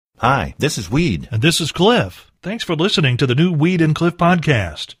Hi, this is Weed. And this is Cliff. Thanks for listening to the new Weed and Cliff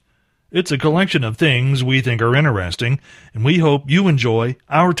podcast. It's a collection of things we think are interesting, and we hope you enjoy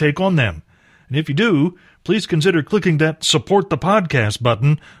our take on them. And if you do, please consider clicking that support the podcast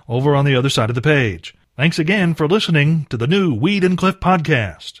button over on the other side of the page. Thanks again for listening to the new Weed and Cliff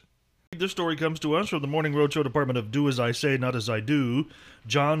podcast. This story comes to us from the Morning Roadshow department of Do As I Say, Not As I Do.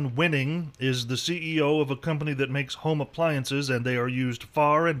 John Winning is the CEO of a company that makes home appliances, and they are used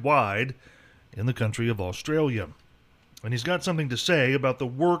far and wide in the country of Australia. And he's got something to say about the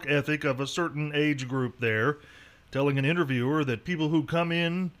work ethic of a certain age group there, telling an interviewer that people who come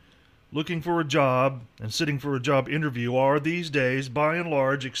in looking for a job and sitting for a job interview are these days, by and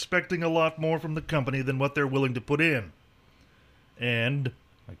large, expecting a lot more from the company than what they're willing to put in. And,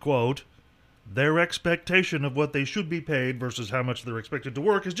 I quote, their expectation of what they should be paid versus how much they're expected to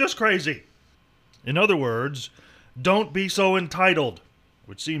work is just crazy. In other words, don't be so entitled,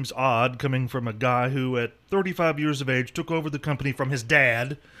 which seems odd coming from a guy who at 35 years of age took over the company from his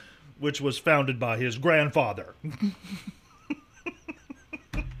dad, which was founded by his grandfather.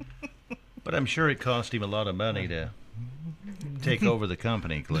 But I'm sure it cost him a lot of money to take over the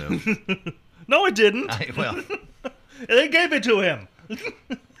company, Cliff. No, it didn't. They gave it to him.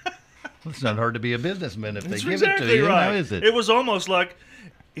 It's not hard to be a businessman if they That's give exactly it to you. Right. How is it? It was almost like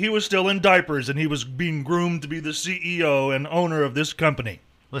he was still in diapers and he was being groomed to be the CEO and owner of this company.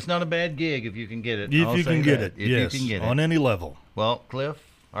 Well, it's not a bad gig if you can get it. If you can get it, yes, you can get it. On any level. Well, Cliff,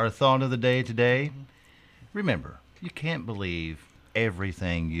 our thought of the day today, remember, you can't believe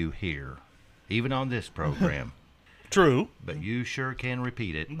everything you hear, even on this program. True. But you sure can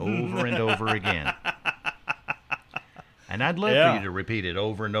repeat it over and over again. And I'd love for you to repeat it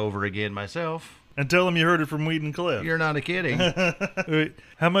over and over again myself. And tell them you heard it from Weed and Cliff. You're not kidding.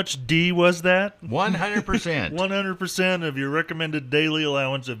 How much D was that? 100%. 100% of your recommended daily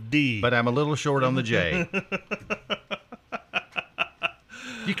allowance of D. But I'm a little short on the J.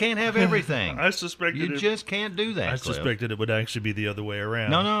 You can't have everything. I suspected you just can't do that, I Cliff. suspected it would actually be the other way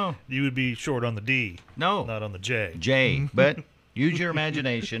around. No. You would be short on the D. No. Not on the J. J. But use your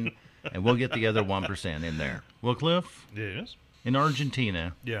imagination, and we'll get the other 1% in there. Well, Cliff? Yes? In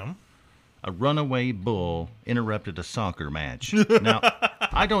Argentina, a runaway bull interrupted a soccer match. Now,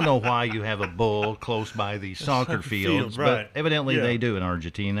 I don't know why you have a bull close by these soccer fields, right. but evidently they do in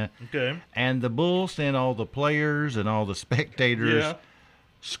Argentina. Okay. And the bull sent all the players and all the spectators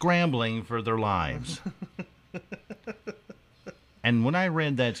scrambling for their lives. And when I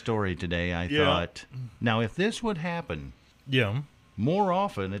read that story today, I thought, now if this would happen more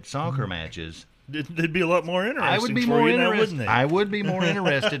often at soccer matches, they'd be a lot more interesting. I would be more interested. I would be more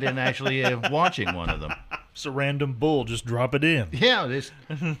interested in actually watching one of them. It's a random bull. Just drop it in. Yeah, just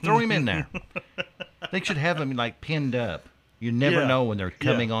throw him in there. They should have him like pinned up. You never know when they're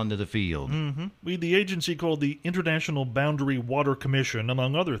coming onto the field. Mm-hmm. The agency called the International Boundary Water Commission,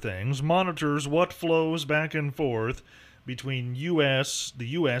 among other things, monitors what flows back and forth between the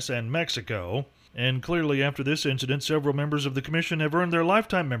U.S. and Mexico. And clearly after this incident, several members of the commission have earned their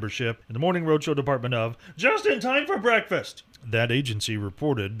lifetime membership in the Morning Roadshow department of Just in Time for Breakfast. That agency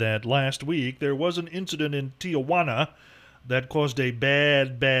reported that last week there was an incident in Tijuana that caused a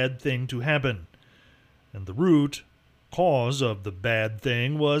bad thing to happen. And the root cause of the bad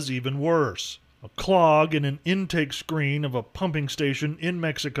thing was even worse. A clog in an intake screen of a pumping station in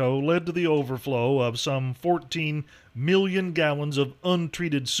Mexico led to the overflow of some 14 million gallons of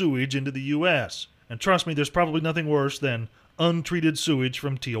untreated sewage into the U.S. And trust me, there's probably nothing worse than untreated sewage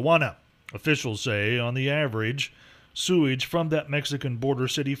from Tijuana. Officials say, on the average, sewage from that Mexican border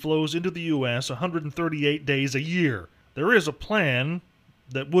city flows into the U.S. 138 days a year. There is a plan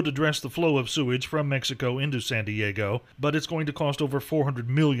that would address the flow of sewage from Mexico into San Diego, but it's going to cost over $400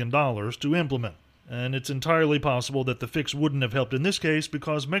 million to implement. And it's entirely possible that the fix wouldn't have helped in this case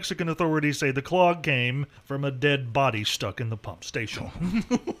because Mexican authorities say the clog came from a dead body stuck in the pump station.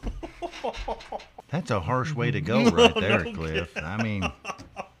 That's a harsh way to go right there, Cliff. I mean...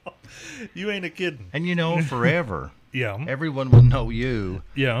 You ain't a kidding. And you know, forever, Yeah. everyone will know you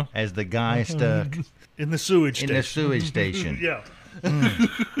Yeah. as the guy stuck In the sewage station. in the sewage station. Yeah.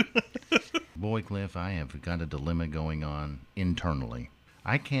 Boy, Cliff, I have got a dilemma going on internally.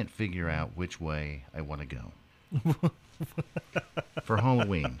 I can't figure out which way I want to go. For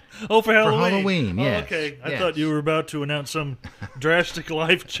Halloween. Oh, for Halloween. For Halloween, yes. Oh, okay. I yes. thought you were about to announce some drastic,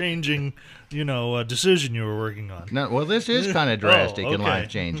 life-changing, decision you were working on. No, well, this is kind of drastic and okay.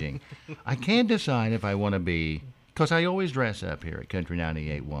 life-changing. I can't decide if I want to be, because I always dress up here at Country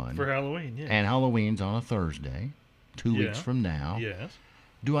 98.1. For Halloween, yeah. And Halloween's on a Thursday, 2 weeks from now. Yes.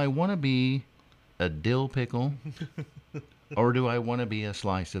 Do I want to be a dill pickle or do I want to be a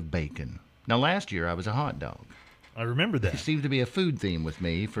slice of bacon? Now, last year I was a hot dog. I remember There that. seems to be a food theme with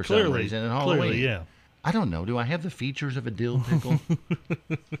me for some Clearly, reason at Halloween. clearly, yeah. I don't know. Do I have the features of a dill pickle?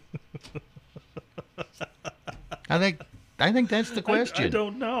 I think that's the question. I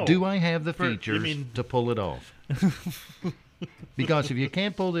don't know. Do I have the You features mean- to pull it off? Because if you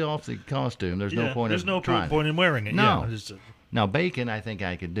can't pull off the costume, there's no point There's in no trying. point in wearing it. No. Yeah, just, Now, bacon, I think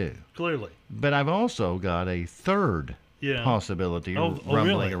I could do. clearly. But I've also got a third Yeah. possibility Oh, rumbling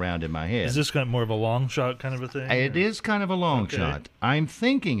really? around in my head. Is this kind of more of a long shot kind of a thing? It or- is kind of a long Okay. shot. I'm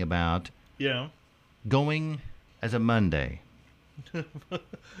thinking about Yeah. going as a Monday.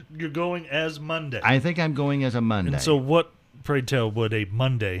 You're going as Monday. I think I'm going as a Monday. And so what, pray tell, would a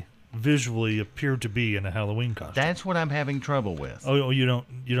Monday visually appear to be in a Halloween costume? That's what I'm having trouble with. Oh, you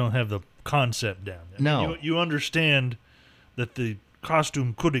don't have the concept down. I mean, No. you understand that the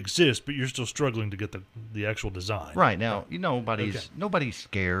costume could exist, but you're still struggling to get the actual design. Right now, nobody's Okay.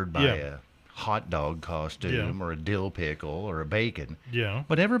 scared by Yeah. a hot dog costume Yeah. or a dill pickle or a bacon, Yeah.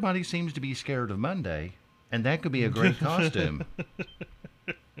 but everybody seems to be scared of Monday, and that could be a great costume.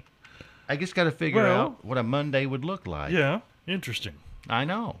 I just got to figure Well- out what a Monday would look like. Yeah. Interesting. I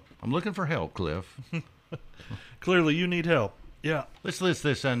know. I'm looking for help, Cliff. Clearly, you need help. Yeah. Let's list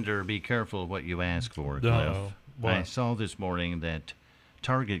this under be careful what you ask for, Cliff. Uh-oh. What? I saw this morning that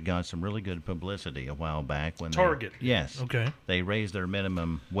Target got some really good publicity a while back when Target? Yes. Okay. They raised their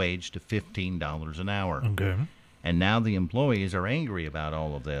minimum wage to $15 an hour. Okay. And now the employees are angry about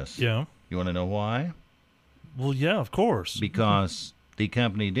all of this. Yeah. You want to know why? Well, yeah, of course. Because the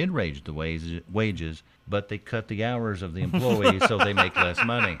company did raise the wages, but they cut the hours of the employees so they make less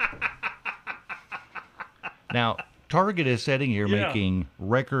money. Now, Target is sitting here Yeah. making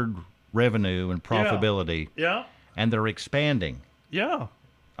record revenue and profitability, Yeah. and they're expanding. Yeah.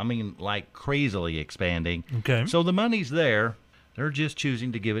 I mean, like crazily expanding. Okay. So the money's there. They're just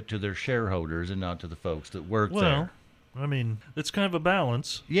choosing to give it to their shareholders and not to the folks that work Well, there. I mean, it's kind of a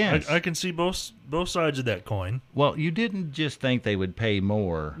balance. Yes. I can see both sides of that coin. Well, you didn't just think they would pay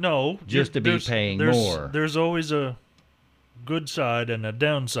more. No. Just to be paying more. There's always a good side and a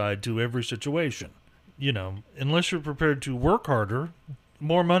downside to every situation. Unless you're prepared to work harder,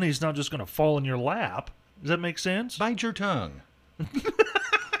 more money's not just going to fall in your lap. Does that make sense? Bite your tongue.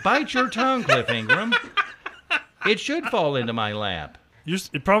 Bite your tongue, Cliff Ingram. It should fall into my lap.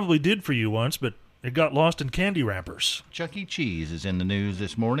 It probably did for you once, but it got lost in candy wrappers. Chuck E. Cheese is in the news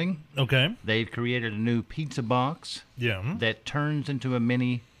this morning. Okay. They've created a new pizza box Yeah. that turns into a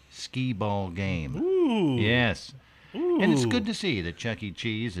mini skee ball game. Ooh. Yes. Ooh. And it's good to see that Chuck E.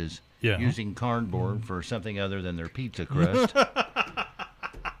 Cheese is Yeah. using cardboard for something other than their pizza crust.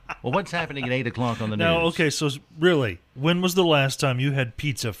 Well, what's happening at 8 o'clock on the Now, news? okay, so really, when was the last time you had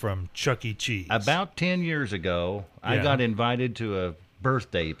pizza from Chuck E. Cheese? About 10 years ago, I Yeah. got invited to a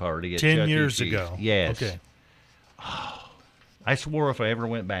birthday party at 10 Chuck E. years Cheese. ago. Yes. Okay. I swore if I ever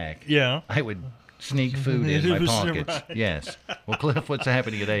went back, Yeah. I would sneak food in It my was pockets. right. Yes. Well, Cliff, what's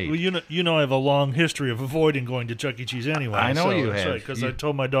happening at 8? Well, I have a long history of avoiding going to Chuck E. Cheese anyway. I know you have. Because You- I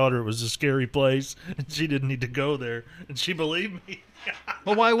told my daughter it was a scary place, and she didn't need to go there, and she believed me.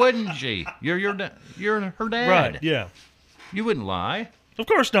 Well, why wouldn't she? You're her dad. Right? Yeah. You wouldn't lie. Of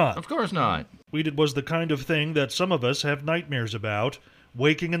course not. Of course not. It was the kind of thing that some of us have nightmares about,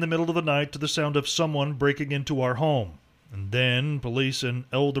 waking in the middle of the night to the sound of someone breaking into our home. And then, police in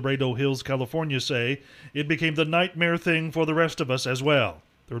El Dorado Hills, California say it became the nightmare thing for the rest of us as well.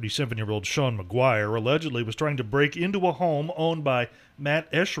 37-year-old Sean McGuire allegedly was trying to break into a home owned by Matt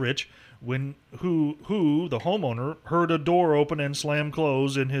Eshrich who the homeowner heard a door open and slam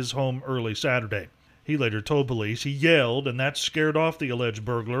close in his home early Saturday. He later told police he yelled, and that scared off the alleged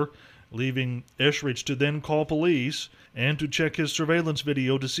burglar, leaving Eshrich to then call police and to check his surveillance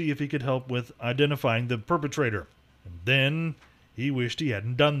video to see if he could help with identifying the perpetrator. And then he wished he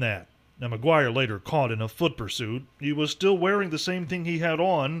hadn't done that. Now, McGuire later caught in a foot pursuit. He was still wearing the same thing he had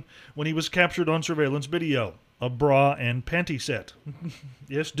on when he was captured on surveillance video. A bra and panty set.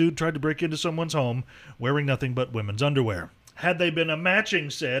 Yes, dude tried to break into someone's home wearing nothing but women's underwear. Had they been a matching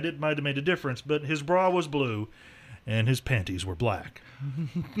set, it might have made a difference, but his bra was blue and his panties were black.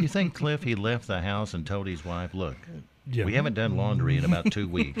 You think, Cliff, he left the house and told his wife, look, Yeah. we haven't done laundry in about 2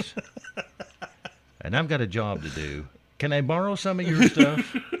 weeks, and I've got a job to do. Can I borrow some of your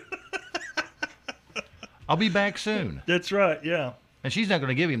stuff? I'll be back soon. That's right, yeah. And she's not going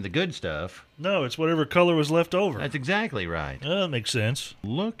to give him the good stuff. No, it's whatever color was left over. That's exactly right. That makes sense.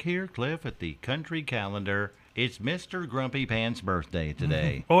 Look here, Cliff, at the country calendar. It's Mr. Grumpy Pants' birthday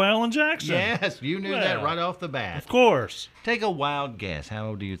today. Oh, Alan Jackson. Yes, you knew that right off the bat. Of course. Take a wild guess. How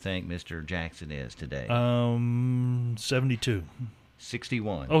old do you think Mr. Jackson is today? 72.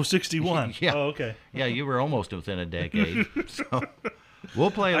 61. Oh, 61. Yeah. Oh, okay. Yeah, you were almost within a decade. So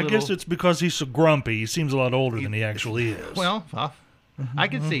we'll play a little. I guess it's because he's so grumpy. He seems a lot older than he actually is. Well, I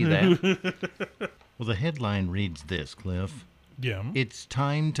can see that. Well, the headline reads this, Cliff. Yeah. It's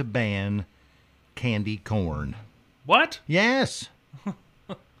time to ban candy corn. What? Yes.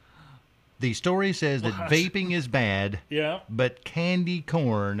 The story says that vaping is bad, Yeah. but candy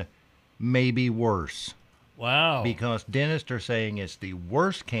corn may be worse. Wow. Because dentists are saying it's the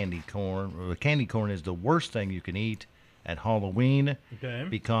worst candy corn, or the candy corn is the worst thing you can eat at Halloween Okay.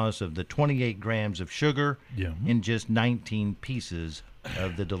 because of the 28 grams of sugar Yeah. in just 19 pieces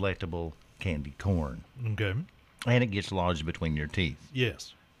of the delectable candy corn. Okay. And it gets lodged between your teeth.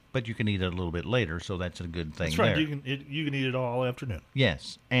 Yes. But you can eat it a little bit later, so that's a good thing That's right. there. You can eat it all afternoon.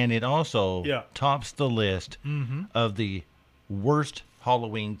 Yes, and it also tops the list of the worst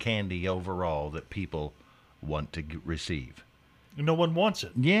Halloween candy overall that people want to receive. No one wants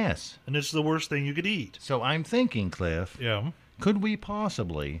it. Yes. And it's the worst thing you could eat. So I'm thinking, Cliff, Yeah. could we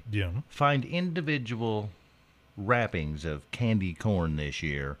possibly Yeah. find individual wrappings of candy corn this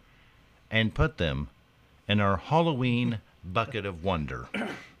year and put them in our Halloween bucket of wonder?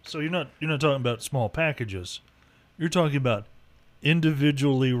 So you're not talking about small packages. You're talking about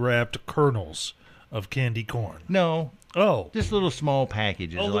individually wrapped kernels of candy corn. No, Oh. just little small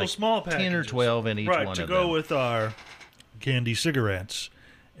packages, Oh, little like small packages. 10 or 12 in each right, one to of go them. with our candy cigarettes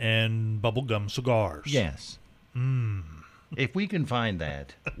and bubblegum cigars. Yes. If we can find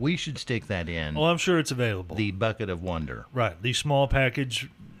that, we should stick that in Well, I'm sure it's available. the bucket of wonder. Right, the small package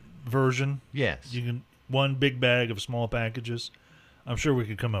version. Yes. You can one big bag of small packages. I'm sure we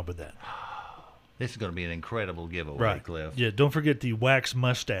could come up with that. This is going to be an incredible giveaway, Right. Cliff. Yeah, don't forget the wax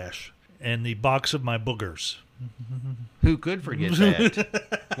mustache and the box of my boogers. Who could forget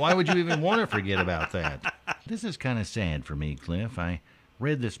that? Why would you even want to forget about that? This is kind of sad for me, Cliff. I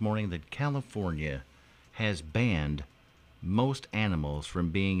read this morning that California has banned most animals from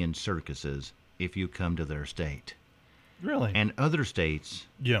being in circuses if you come to their state. Really? And other states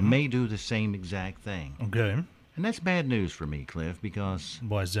Yeah. may do the same exact thing. Okay. And that's bad news for me, Cliff, because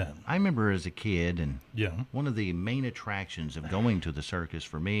Why is that? I remember as a kid, and Yeah. one of the main attractions of going to the circus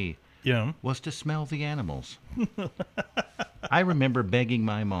for me Yeah. was to smell the animals. I remember begging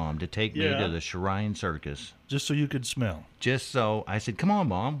my mom to take me Yeah. to the Shrine Circus. Just so you could smell. Just so I said, come on,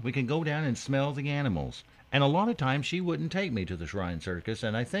 Mom, we can go down and smell the animals. And a lot of times she wouldn't take me to the Shrine Circus,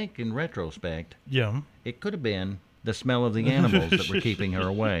 and I think in retrospect, Yeah. it could have been the smell of the animals that were keeping her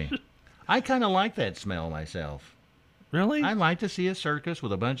away. I kind of like that smell myself. Really? I like to see a circus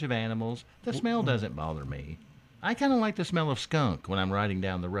with a bunch of animals. The smell doesn't bother me. I kind of like the smell of skunk when I'm riding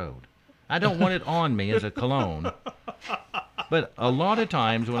down the road. I don't want it on me as a cologne. But a lot of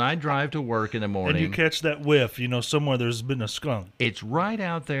times when I drive to work in the and morning, you catch that whiff, somewhere there's been a skunk. it's right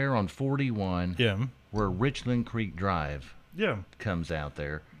out there on 41 Yeah. where Richland Creek Drive Yeah. comes out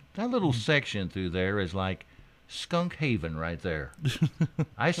there. That little section through there is like skunk haven right there.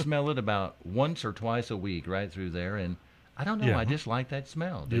 I smell it about once or twice a week right through there, and I don't know, Yeah. I just like that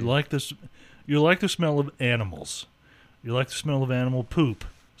smell. You dude. like this? You like the smell of animals. You like the smell of animal poop,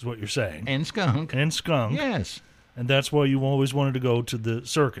 is what you're saying. And skunk. And skunk. Yes. And that's why you always wanted to go to the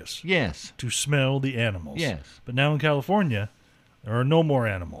circus, Yes. to smell the animals. Yes. But now in California, there are no more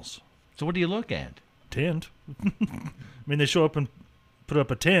animals. So what do you look at? Tent. I mean, they show up and put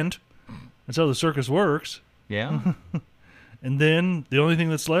up a tent. That's how the circus works. Yeah? And then the only thing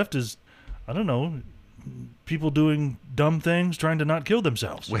that's left is, I don't know, people doing dumb things, trying to not kill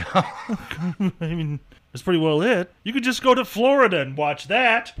themselves. Well, I mean, that's pretty well it. You could just go to Florida and watch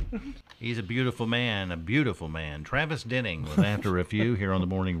that. he's a beautiful man, Travis Denning was after a few here on the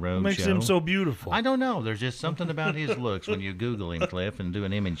Morning Road What makes Show. him so beautiful? I don't know. There's just something about his looks when you Google him, Cliff, and do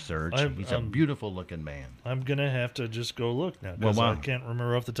an image search. He's a beautiful looking man. I'm going to have to just go look now, Well, because wow. I can't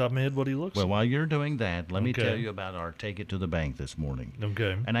remember off the top of my head what he looks Well, while you're doing that, let me Okay. tell you about our Take It to the Bank this morning. like.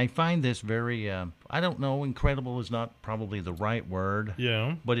 Okay. And I find this very, I don't know, incredible is not probably the right word,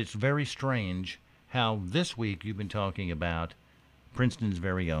 Yeah. but it's very strange how this week you've been talking about Princeton's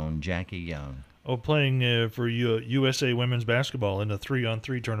very own Jackie Young. Oh, playing for USA women's basketball in a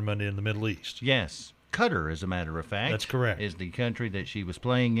 3-on-3 tournament in the Middle East. Yes, Qatar, as a matter of fact. That's correct. Is the country that she was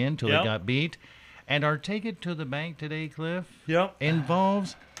playing in till Yep. they got beat. And our Take It to the Bank today, Cliff, Yep.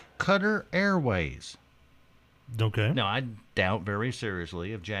 involves Qatar Airways. Okay. Now, I doubt very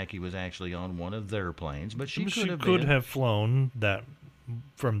seriously if Jackie was actually on one of their planes, but she She could have could been. have flown that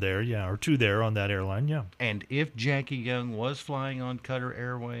from there, yeah, or to there on that airline, yeah. And if Jackie Young was flying on Qatar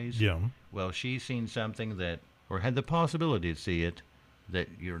Airways, Yeah. well, she's seen something that, or had the possibility to see it, that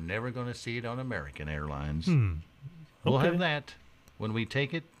you're never going to see it on American Airlines. We'll Okay. have that when we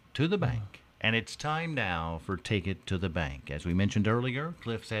take it to the bank. And it's time now for Take It to the Bank. As we mentioned earlier,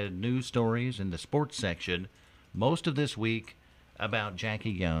 Cliff's had news stories in the sports section most of this week about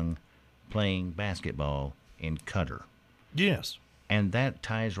Jackie Young playing basketball in Qatar. Yes. And that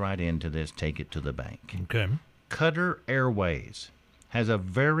ties right into this Take It to the Bank. Okay. Qatar Airways has a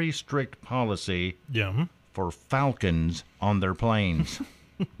very strict policy Yeah. for falcons on their planes.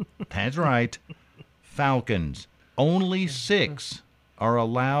 That's right. Falcons. Only 6 are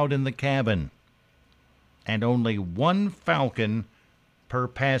allowed in the cabin. And only 1 falcon per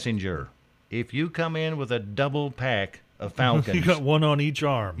passenger. If you come in with a double pack of falcons, You got one on each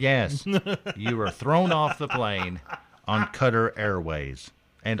arm. yes, you are thrown off the plane on Qatar Airways.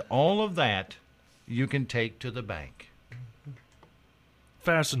 And all of that you can take to the bank.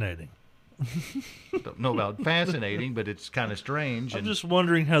 Fascinating. Don't know about fascinating, but it's kind of strange. I'm And just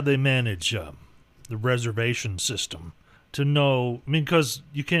wondering how they manage the reservation system to know. I mean, because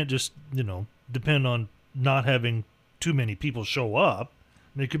you can't just, depend on not having too many people show up.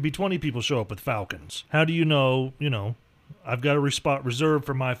 I mean, it could be 20 people show up with Falcons. How do you know, I've got a spot reserved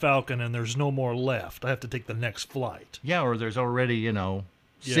for my Falcon and there's no more left? I have to take the next flight. yeah, or there's already, 6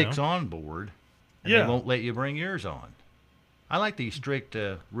 Yeah. on board, and Yeah. they won't let you bring yours on. I like the strict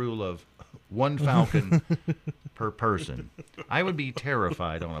rule of 1 falcon per person. I would be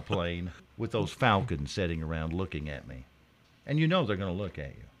terrified on a plane with those falcons sitting around looking at me. And they're going to look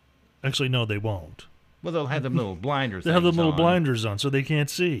at you. Actually, no, they won't. Well, they'll have them little blinders. They have the little blinders on so they can't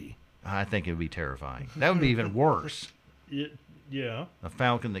see. I think it would be terrifying. That would be even worse. Yeah. A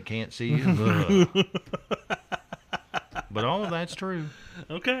falcon that can't see you. Ugh. But all of that's true.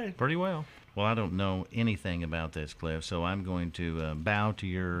 Okay. Pretty well. Well, I don't know anything about this, Cliff, so I'm going to bow to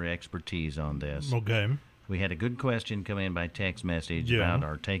your expertise on this. Okay. We had a good question come in by text message Yeah. about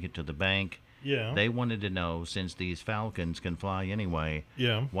our Take It to the Bank. Yeah. They wanted to know, since these falcons can fly anyway,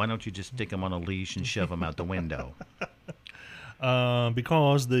 Yeah. why don't you just stick them on a leash and shove them out the window?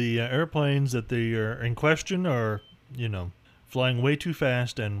 Because the airplanes that they are in question are, flying way too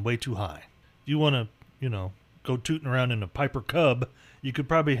fast and way too high. If you want to, go tooting around in a Piper Cub, you could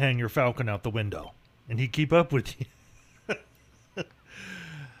probably hang your Falcon out the window, and he'd keep up with you.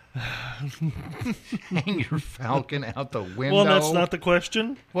 Hang your falcon out the window? Well, that's not the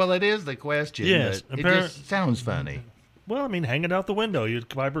question. Well, it is the question. Yes, But it just sounds funny. Well, I mean, hang it out the window. Your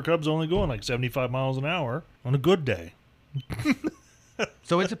Piper Cub's only going like 75 miles an hour on a good day.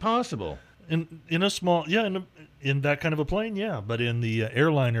 So it's possible. In a small, in that kind of a plane, yeah. But in the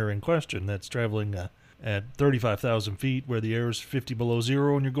airliner in question that's traveling at 35,000 feet where the air is 50 below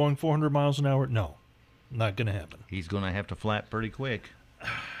zero and you're going 400 miles an hour, no, not going to happen. He's going to have to flap pretty quick.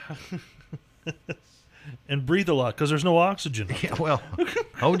 And breathe a lot because there's no oxygen. Yeah, well,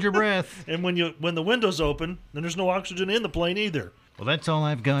 hold your breath. And when the window's open, then there's no oxygen in the plane either. Well, that's all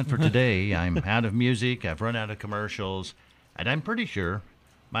I've got for today. I'm out of music. I've run out of commercials. And I'm pretty sure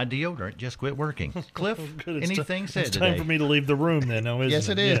my deodorant just quit working. Cliff, Good, it's anything said it's today? time for me to leave the room then, now, isn't Yes,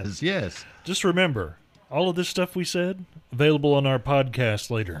 it? it is. Yes. Just remember, all of this stuff we said, available on our podcast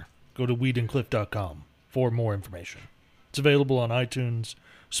later. Go to weedandcliff.com for more information. It's available on iTunes,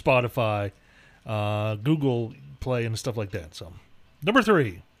 Spotify, Google Play, and stuff like that. So, number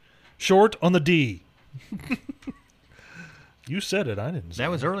 3, short on the D. You said it, I didn't say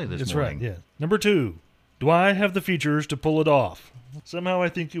That was it. early this That's morning. right, yeah. Number 2, do I have the features to pull it off? Somehow I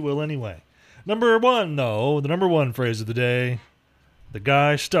think you will anyway. Number 1, though, the number 1 phrase of the day, the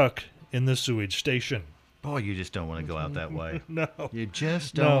guy stuck in the sewage station. Boy, you just don't want to go out that way. No. You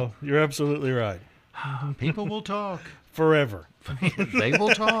just No, don't. you're absolutely right. People will talk. Forever. They will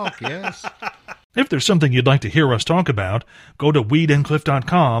talk, yes. If there's something you'd like to hear us talk about, go to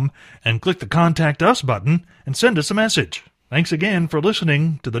weedandcliff.com and click the Contact Us button and send us a message. Thanks again for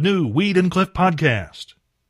listening to the new Weed and Cliff podcast.